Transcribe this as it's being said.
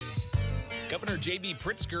Governor J.B.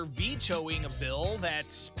 Pritzker vetoing a bill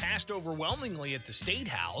that's passed overwhelmingly at the State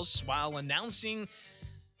House while announcing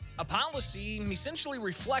a policy essentially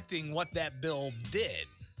reflecting what that bill did.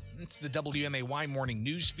 It's the WMAY morning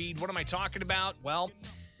news feed. What am I talking about? Well,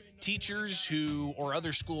 teachers or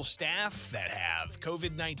other school staff that have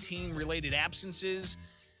COVID-19 related absences,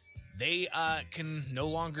 they can no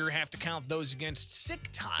longer have to count those against sick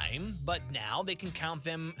time, but now they can count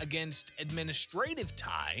them against administrative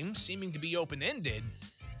time, seeming to be open-ended,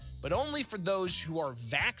 but only for those who are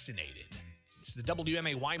vaccinated. It's the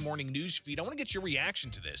WMAY morning news feed. I want to get your reaction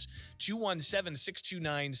to this.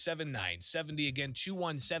 217-629-7970. Again,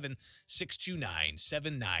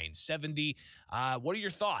 217-629-7970. What are your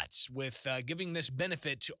thoughts with giving this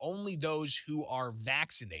benefit to only those who are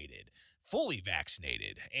vaccinated, fully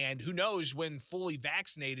vaccinated? And who knows when fully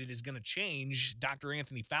vaccinated is going to change. Dr.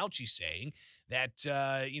 Anthony Fauci saying that,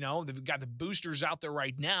 they've got the boosters out there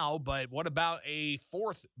right now, but what about a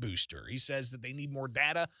fourth booster? He says that they need more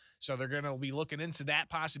data, so they're going to be looking into that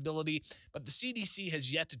possibility. But the CDC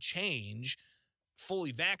has yet to change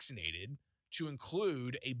fully vaccinated to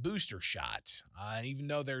include a booster shot, even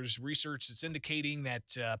though there's research that's indicating that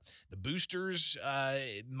the boosters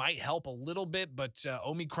might help a little bit, but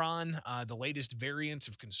Omicron, the latest variant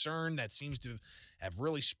of concern that seems to have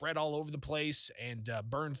really spread all over the place and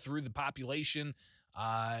burned through the population.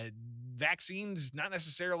 Vaccines not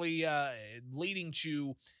necessarily leading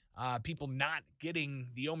to people not getting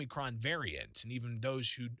the Omicron variant. And even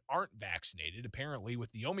those who aren't vaccinated, apparently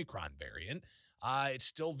with the Omicron variant, it's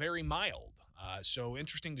still very mild. So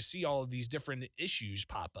interesting to see all of these different issues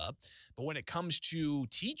pop up. But when it comes to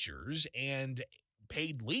teachers and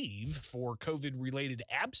paid leave for COVID-related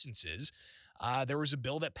absences, there was a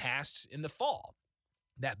bill that passed in the fall.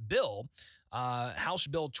 That bill, House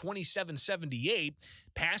Bill 2778,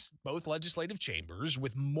 passed both legislative chambers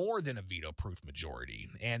with more than a veto-proof majority.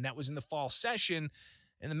 And that was in the fall session.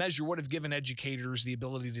 And the measure would have given educators the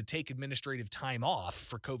ability to take administrative time off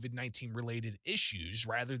for COVID-19 related issues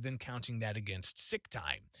rather than counting that against sick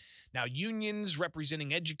time. Now, unions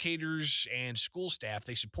representing educators and school staff,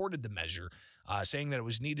 they supported the measure, saying that it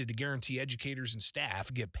was needed to guarantee educators and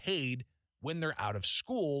staff get paid when they're out of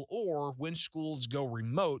school or when schools go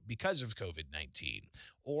remote because of COVID-19.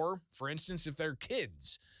 Or, for instance, if their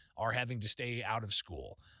kids are having to stay out of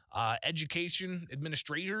school. Education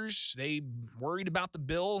administrators, they worried about the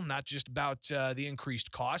bill, not just about the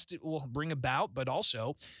increased cost it will bring about, but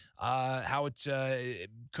also how it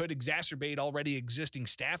could exacerbate already existing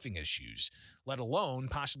staffing issues, let alone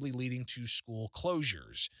possibly leading to school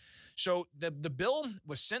closures. So the bill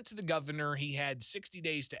was sent to the governor. He had 30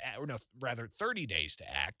 days to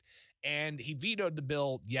act. And he vetoed the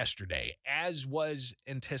bill yesterday, as was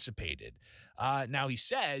anticipated. Now, he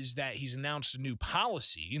says that he's announced a new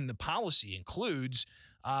policy, and the policy includes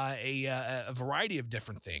a variety of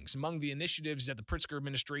different things. Among the initiatives that the Pritzker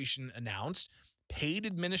administration announced, paid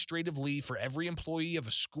administrative leave for every employee of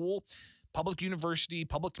a school, public university,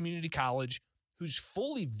 public community college who's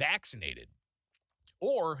fully vaccinated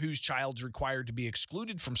or whose child's required to be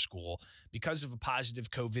excluded from school because of a positive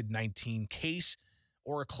COVID-19 case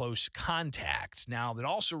or a close contact. Now, that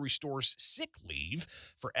also restores sick leave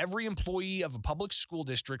for every employee of a public school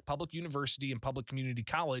district, public university, and public community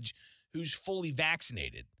college who's fully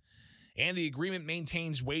vaccinated. And the agreement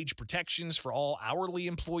maintains wage protections for all hourly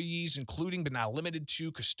employees, including but not limited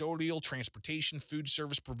to custodial, transportation, food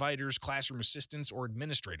service providers, classroom assistants, or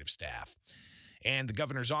administrative staff. And the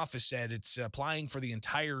governor's office said it's applying for the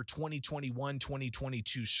entire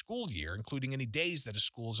 2021-2022 school year, including any days that a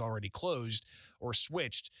school is already closed or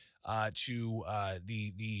switched to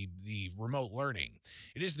the remote learning.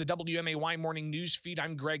 It is the WMAY morning news feed.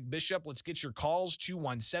 I'm Greg Bishop. Let's get your calls,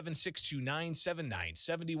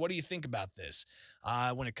 217-629-7970. What do you think about this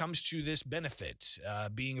when it comes to this benefit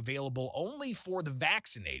being available only for the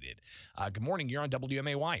vaccinated? Good morning. You're on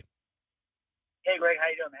WMAY. Hey, Greg. How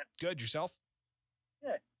you doing, man? Good. Yourself?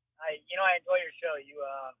 Good. I enjoy your show. You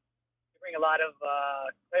bring a lot of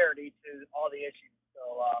clarity to all the issues.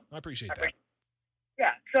 So I appreciate that.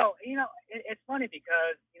 Yeah. So it's funny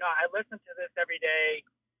because I listen to this every day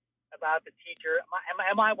about the teacher.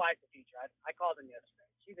 My wife's a teacher. I called her yesterday.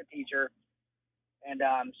 She's a teacher, and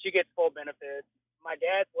she gets full benefits. My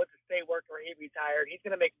dad was a state worker. He retired. He's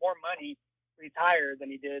going to make more money retired than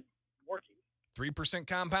he did working. 3%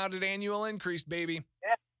 compounded annual increase, baby.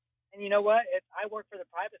 Yeah. And you know what? I work for the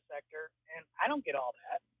private sector, and I don't get all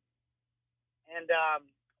that. And,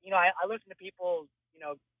 I listen to people,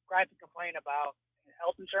 gripe and complain about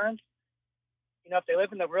health insurance. If they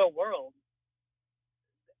live in the real world,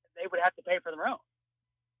 they would have to pay for their own.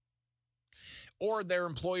 or their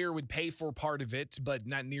employer would pay for part of it, but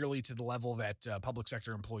not nearly to the level that public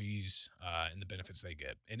sector employees and the benefits they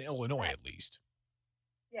get in Illinois, at least.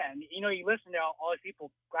 Yeah, and you listen to all these people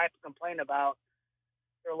gripe and complain about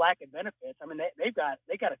their lack of benefits. I mean, they got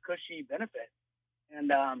a cushy benefit, and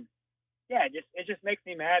yeah, it just makes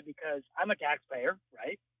me mad because I'm a taxpayer,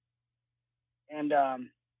 right? And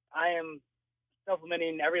I am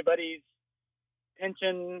supplementing everybody's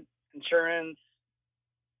pension, insurance,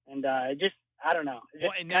 and I don't know.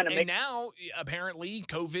 Well, and now apparently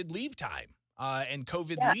COVID leave time. And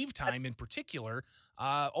COVID leave time in particular,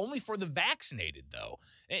 only for the vaccinated, though.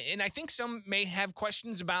 And I think some may have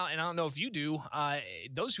questions about, and I don't know if you do,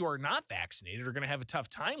 those who are not vaccinated are going to have a tough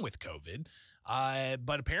time with COVID.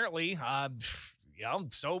 But apparently,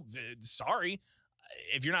 so sorry.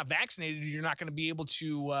 If you're not vaccinated, you're not going to be able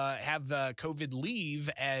to have the COVID leave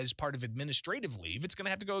as part of administrative leave. It's going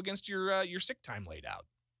to have to go against your sick time laid out.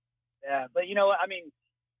 Yeah, but you know what? I mean,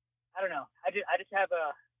 I don't know. I just have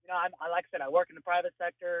a... I like I said, I work in the private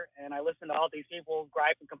sector, and I listen to all these people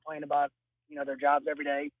gripe and complain about, their jobs every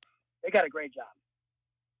day. They got a great job.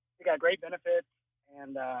 They got great benefits,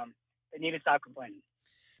 and they need to stop complaining.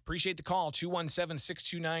 Appreciate the call,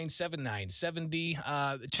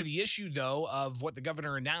 217-629-7970. To the issue, though, of what the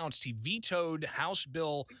governor announced, he vetoed House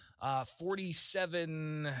Bill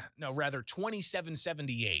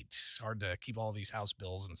 2778. Hard to keep all these House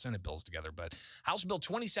bills and Senate bills together, but House Bill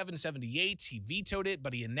 2778, he vetoed it,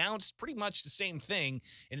 but he announced pretty much the same thing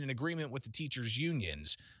in an agreement with the teachers'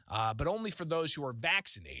 unions, but only for those who are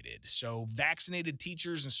vaccinated. So vaccinated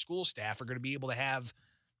teachers and school staff are going to be able to have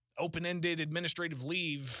open-ended administrative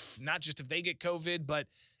leave, not just if they get COVID, but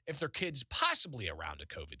if their kid's possibly around a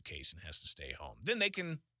COVID case and has to stay home. Then they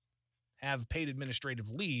can have paid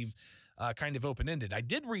administrative leave, kind of open-ended. I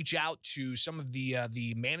did reach out to some of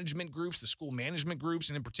the management groups, the school management groups,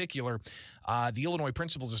 and in particular, the Illinois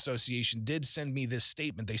Principals Association did send me this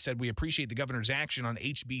statement. They said, we appreciate the governor's action on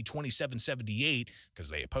HB 2778,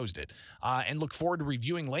 because they opposed it, and look forward to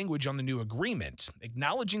reviewing language on the new agreement.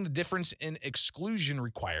 Acknowledging the difference in exclusion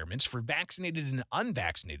requirements for vaccinated and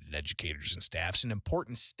unvaccinated educators and staff is an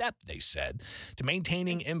important step, they said, to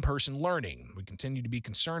maintaining in-person learning. We continue to be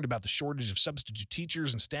concerned about the shortage of substitute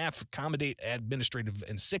teachers and staff, accommodate administrative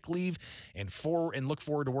and sick leave, and look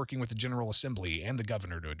forward to working with the General Assembly and the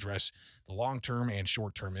governor to address the long-term and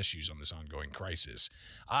short-term issues on this ongoing crisis.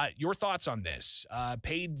 Your thoughts on this?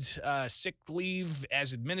 Paid sick leave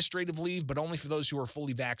as administrative leave, but only for those who are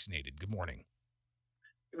fully vaccinated. Good morning.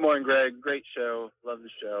 Good morning, Greg. Great show. Love the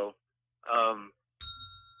show.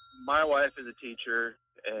 My wife is a teacher,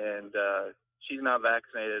 and she's not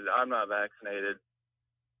vaccinated. I'm not vaccinated.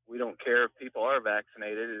 We don't care if people are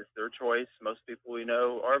vaccinated. It's their choice. Most people we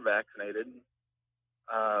know are vaccinated.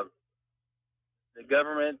 The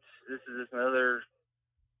government, this is another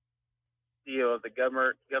deal of the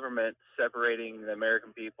government separating the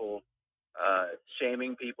American people,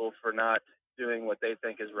 shaming people for not doing what they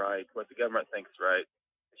think is right, what the government thinks is right.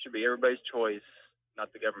 It should be everybody's choice,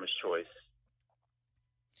 not the government's choice.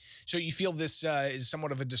 So you feel this is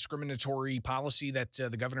somewhat of a discriminatory policy that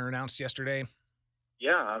the governor announced yesterday?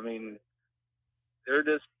 Yeah, I mean, they're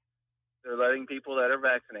letting people that are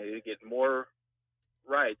vaccinated get more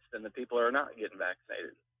rights than the people that are not getting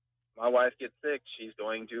vaccinated. My wife gets sick, she's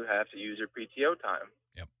going to have to use her PTO time.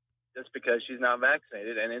 Yep. Just because she's not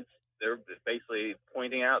vaccinated, and they're basically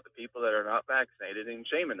pointing out the people that are not vaccinated and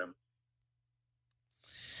shaming them.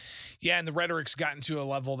 Yeah, and the rhetoric's gotten to a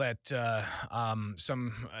level that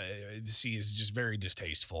some see is just very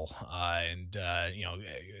distasteful, and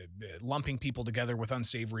lumping people together with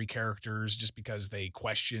unsavory characters just because they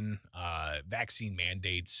question vaccine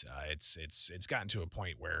mandates. It's gotten to a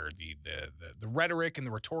point where the rhetoric and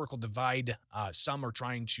the rhetorical divide some are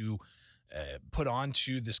trying to put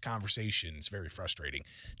onto this conversation. It's very frustrating.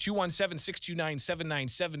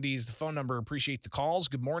 217-629-7970 is the phone number. Appreciate the calls.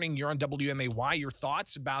 Good morning. You're on WMAY. Your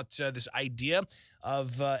thoughts about this idea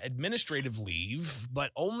of administrative leave,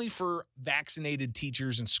 but only for vaccinated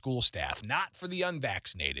teachers and school staff, not for the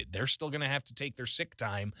unvaccinated. They're still going to have to take their sick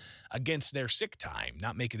time against their sick time,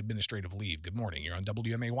 not make it administrative leave. Good morning. You're on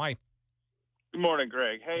WMAY. Good morning,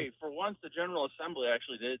 Greg. Hey, for once, the General Assembly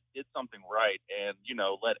actually did something right and,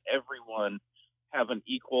 let everyone have an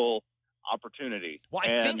equal opportunity. Well,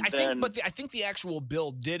 I think the actual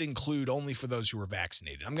bill did include only for those who were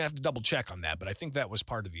vaccinated. I'm going to have to double check on that, but I think that was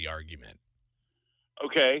part of the argument.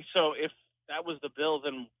 Okay, so if that was the bill,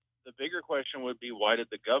 then the bigger question would be, why did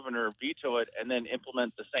the governor veto it and then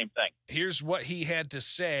implement the same thing? Here's what he had to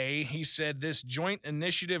say. He said, this joint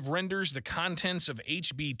initiative renders the contents of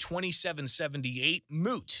HB 2778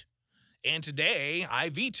 moot And today I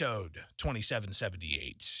vetoed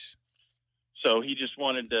 2778. So he just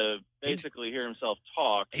wanted to basically hear himself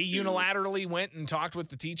talk. He unilaterally went and talked with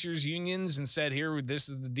the teachers' unions and said, here, this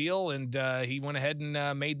is the deal. And he went ahead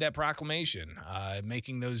and made that proclamation,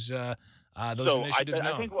 making those initiatives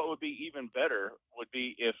known. I think what would be even better would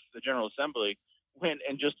be if the General Assembly went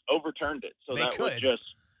and just overturned it. So that would just...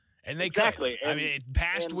 And they exactly. could. I mean, it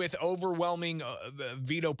passed with overwhelming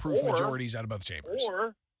veto-proof majorities out of both chambers.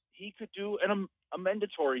 Or he could do a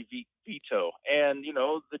mandatory veto, and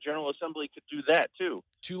the General Assembly could do that too.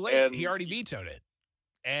 Too late. And he already vetoed it,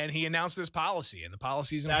 and he announced this policy, and the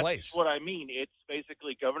policy's in place. That's what I mean. It's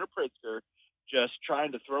basically Governor Pritzker just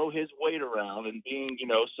trying to throw his weight around and being,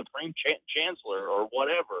 Supreme Chancellor or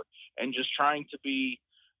whatever, and just trying to be,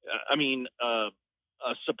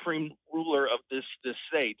 a supreme ruler of this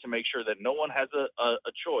state to make sure that no one has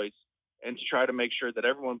a choice, and to try to make sure that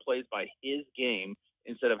everyone plays by his game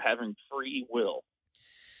instead of having free will.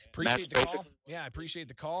 Appreciate the call. Yeah, I appreciate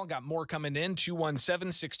the call. Got more coming in.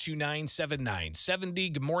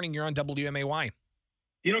 217-629-7970. Good morning. You're on WMAY.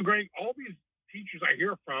 Greg, all these teachers I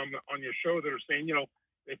hear from on your show that are saying,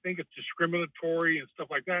 they think it's discriminatory and stuff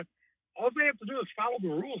like that. All they have to do is follow the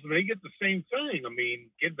rules, and they get the same thing. I mean,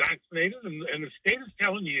 get vaccinated, and the state is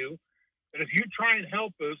telling you that if you try and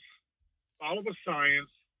help us follow the science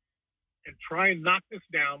and try and knock this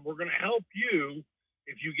down, we're going to help you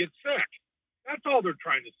if you get sick. That's all they're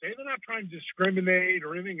trying to say. They're not trying to discriminate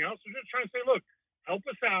or anything else. They're just trying to say, look, help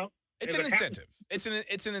us out. It's an incentive. It's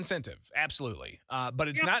an incentive, absolutely. But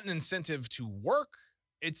it's not an incentive to work.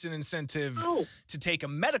 It's an incentive to take a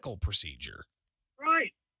medical procedure.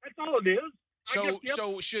 Right. That's all it is. So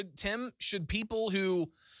should people who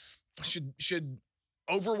should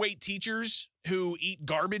overweight teachers who eat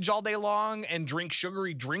garbage all day long and drink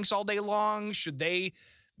sugary drinks all day long, should they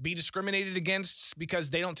be discriminated against because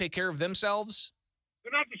they don't take care of themselves?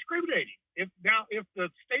 They're not discriminating. If the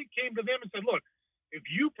state came to them and said, look, if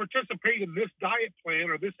you participate in this diet plan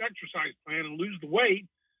or this exercise plan and lose the weight,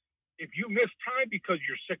 if you miss time because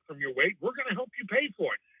you're sick from your weight, we're going to help you pay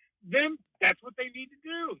for it. Then that's what they need to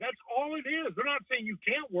do. That's all it is. They're not saying you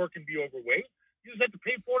can't work and be overweight. You just have to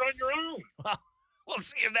pay for it on your own. Well, we'll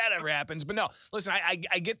see if that ever happens. But no, listen, I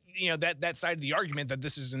get that side of the argument that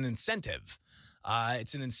this is an incentive.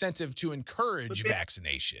 It's an incentive to encourage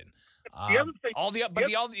vaccination. The other thing,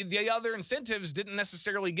 the other incentives didn't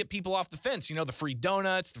necessarily get people off the fence. The free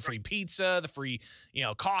donuts, the free pizza, the free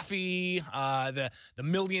coffee, the $1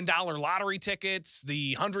 million lottery tickets,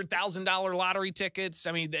 the $100,000 lottery tickets.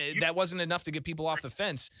 I mean, that wasn't enough to get people off the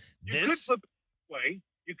fence. You could flip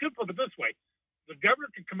it this way. The governor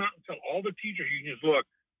could come out and tell all the teacher unions, look,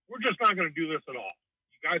 we're just not going to do this at all.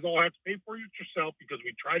 You guys all have to pay for it yourself because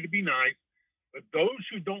we tried to be nice. But those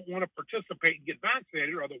who don't want to participate and get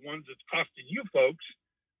vaccinated are the ones that's costing you folks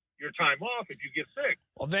your time off if you get sick.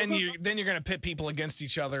 Well, then you're going to pit people against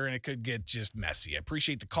each other, and it could get just messy. I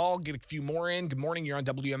appreciate the call. Get a few more in. Good morning. You're on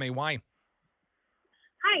WMAY.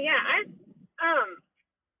 Hi. Yeah. I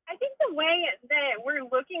think the way that we're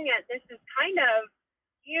looking at this is kind of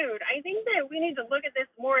skewed. I think that we need to look at this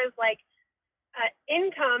more as like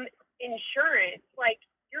income insurance. Like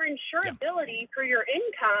your insurability for your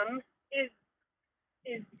income is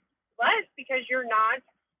less because you're not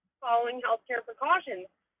following healthcare precautions.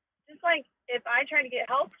 Just like if I try to get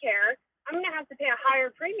healthcare, I'm going to have to pay a higher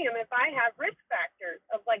premium if I have risk factors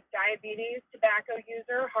of like diabetes, tobacco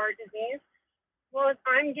user, heart disease. Well, if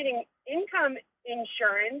I'm getting income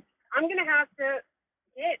insurance, I'm going to have to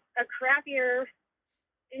get a crappier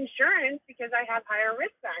insurance because I have higher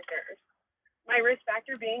risk factors. My risk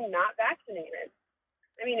factor being not vaccinated.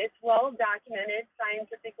 I mean, it's well documented,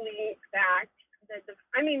 scientifically backed.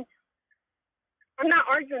 I'm not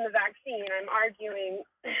arguing the vaccine. I'm arguing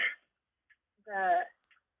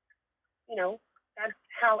that's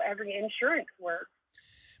how every insurance works.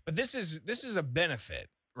 But this is a benefit,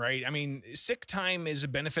 right? I mean, sick time is a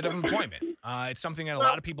benefit of employment. It's something that a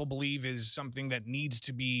lot of people believe is something that needs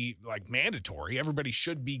to be like mandatory. Everybody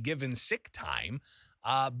should be given sick time.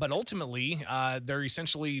 But ultimately, they're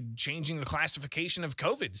essentially changing the classification of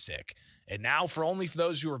COVID sick. And now for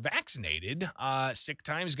those who are vaccinated, sick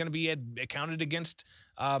time is going to be accounted against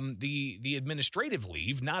the administrative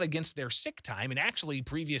leave, not against their sick time. And actually,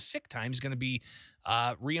 previous sick time is going to be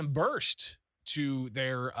reimbursed to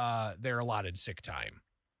their allotted sick time.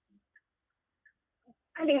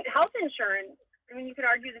 I mean, health insurance, you could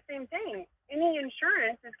argue the same thing. Any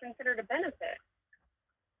insurance is considered a benefit.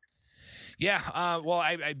 Yeah, well,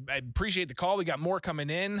 I appreciate the call. We got more coming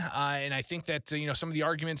in, and I think that some of the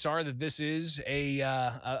arguments are that this is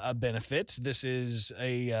a benefit. This is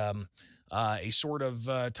a a sort of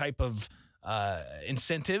type of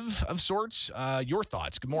incentive of sorts. Your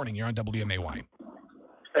thoughts? Good morning. You're on WMAY.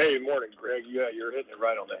 Hey, morning, Greg. Yeah, you're hitting it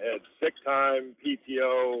right on the head. Sick time,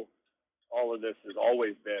 PTO, all of this has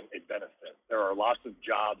always been a benefit. There are lots of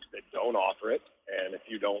jobs that don't offer it, and if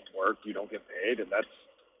you don't work, you don't get paid, and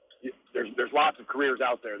there's lots of careers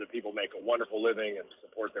out there that people make a wonderful living and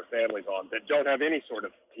support their families on that don't have any sort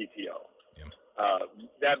of PTO. Yeah.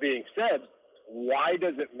 That being said, why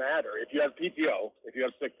does it matter if you have PTO, if you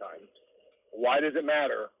have sick time? Why does it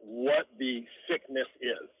matter what the sickness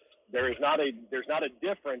is? There's not a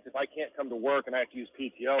difference if I can't come to work and I have to use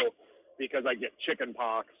PTO because I get chicken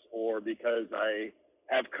pox or because I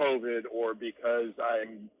have COVID or because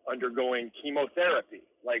I'm undergoing chemotherapy.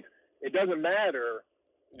 Like, it doesn't matter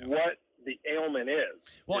what the ailment is.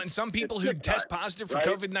 Well, and some people who test positive for right?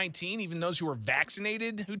 COVID-19, even those who are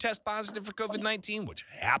vaccinated who test positive for COVID-19, which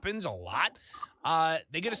happens a lot,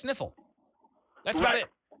 they get a sniffle. That's about it.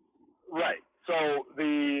 Right. So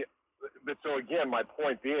again, my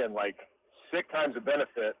point being, like, sick time's a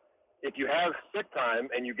benefit. If you have sick time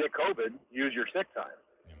and you get COVID, use your sick time.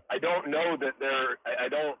 Yeah. I don't know that I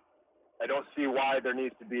don't see why there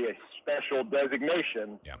needs to be a special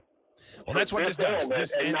designation. Yeah. Well, that's what this does.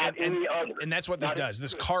 And that's what this does.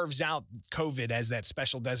 This carves out COVID as that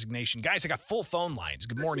special designation. Guys, I got full phone lines.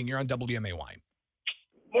 Good morning. You're on WMAY.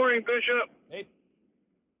 Morning, Bishop. Hey.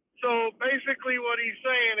 So basically what he's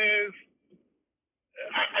saying is,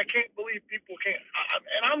 I can't believe people can't,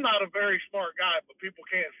 and I'm not a very smart guy, but people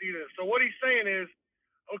can't see this. So what he's saying is,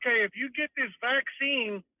 okay, if you get this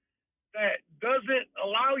vaccine that doesn't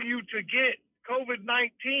allow you to get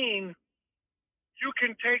COVID-19, you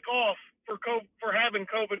can take off for having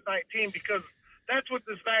COVID-19 because that's what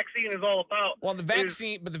this vaccine is all about. Well, the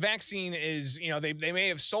vaccine is, they may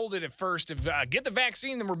have sold it at first. If get the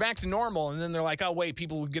vaccine, then we're back to normal. And then they're like, oh, wait,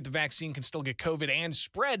 people who get the vaccine can still get COVID and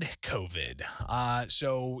spread COVID.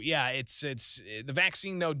 So, yeah, it's the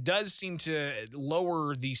vaccine, though, does seem to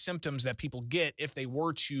lower the symptoms that people get if they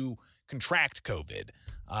were to contract COVID.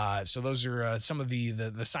 So those are some of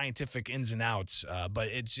the scientific ins and outs. But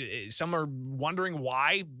some are wondering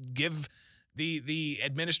why give the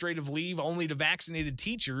administrative leave only to vaccinated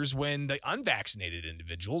teachers when the unvaccinated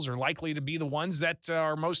individuals are likely to be the ones that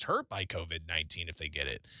are most hurt by COVID-19 if they get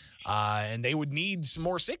it. And they would need some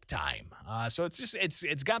more sick time. So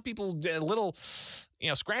it's got people a little,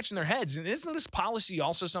 scratching their heads. And isn't this policy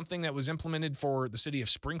also something that was implemented for the city of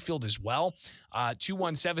Springfield as well?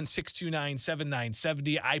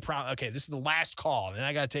 217-629-7970. Okay, this is the last call, and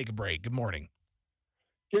I got to take a break. Good morning.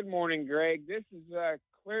 Good morning, Greg. This is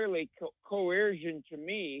clearly coercion to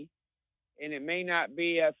me, and it may not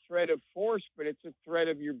be a threat of force, but it's a threat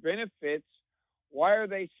of your benefits. Why are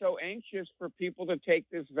they so anxious for people to take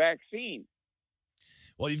this vaccine?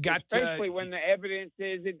 Well, you've got especially when the evidence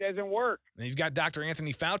is it doesn't work. You've got Dr.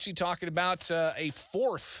 Anthony Fauci talking about a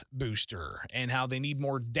fourth booster and how they need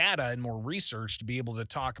more data and more research to be able to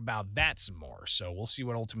talk about that some more. So we'll see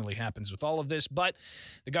what ultimately happens with all of this. But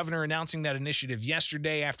the governor announcing that initiative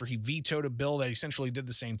yesterday after he vetoed a bill that essentially did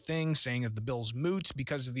the same thing, saying that the bill's moot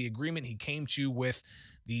because of the agreement he came to with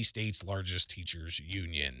the state's largest teachers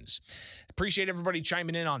unions. Appreciate everybody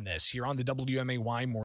chiming in on this here on the WMAY Morning.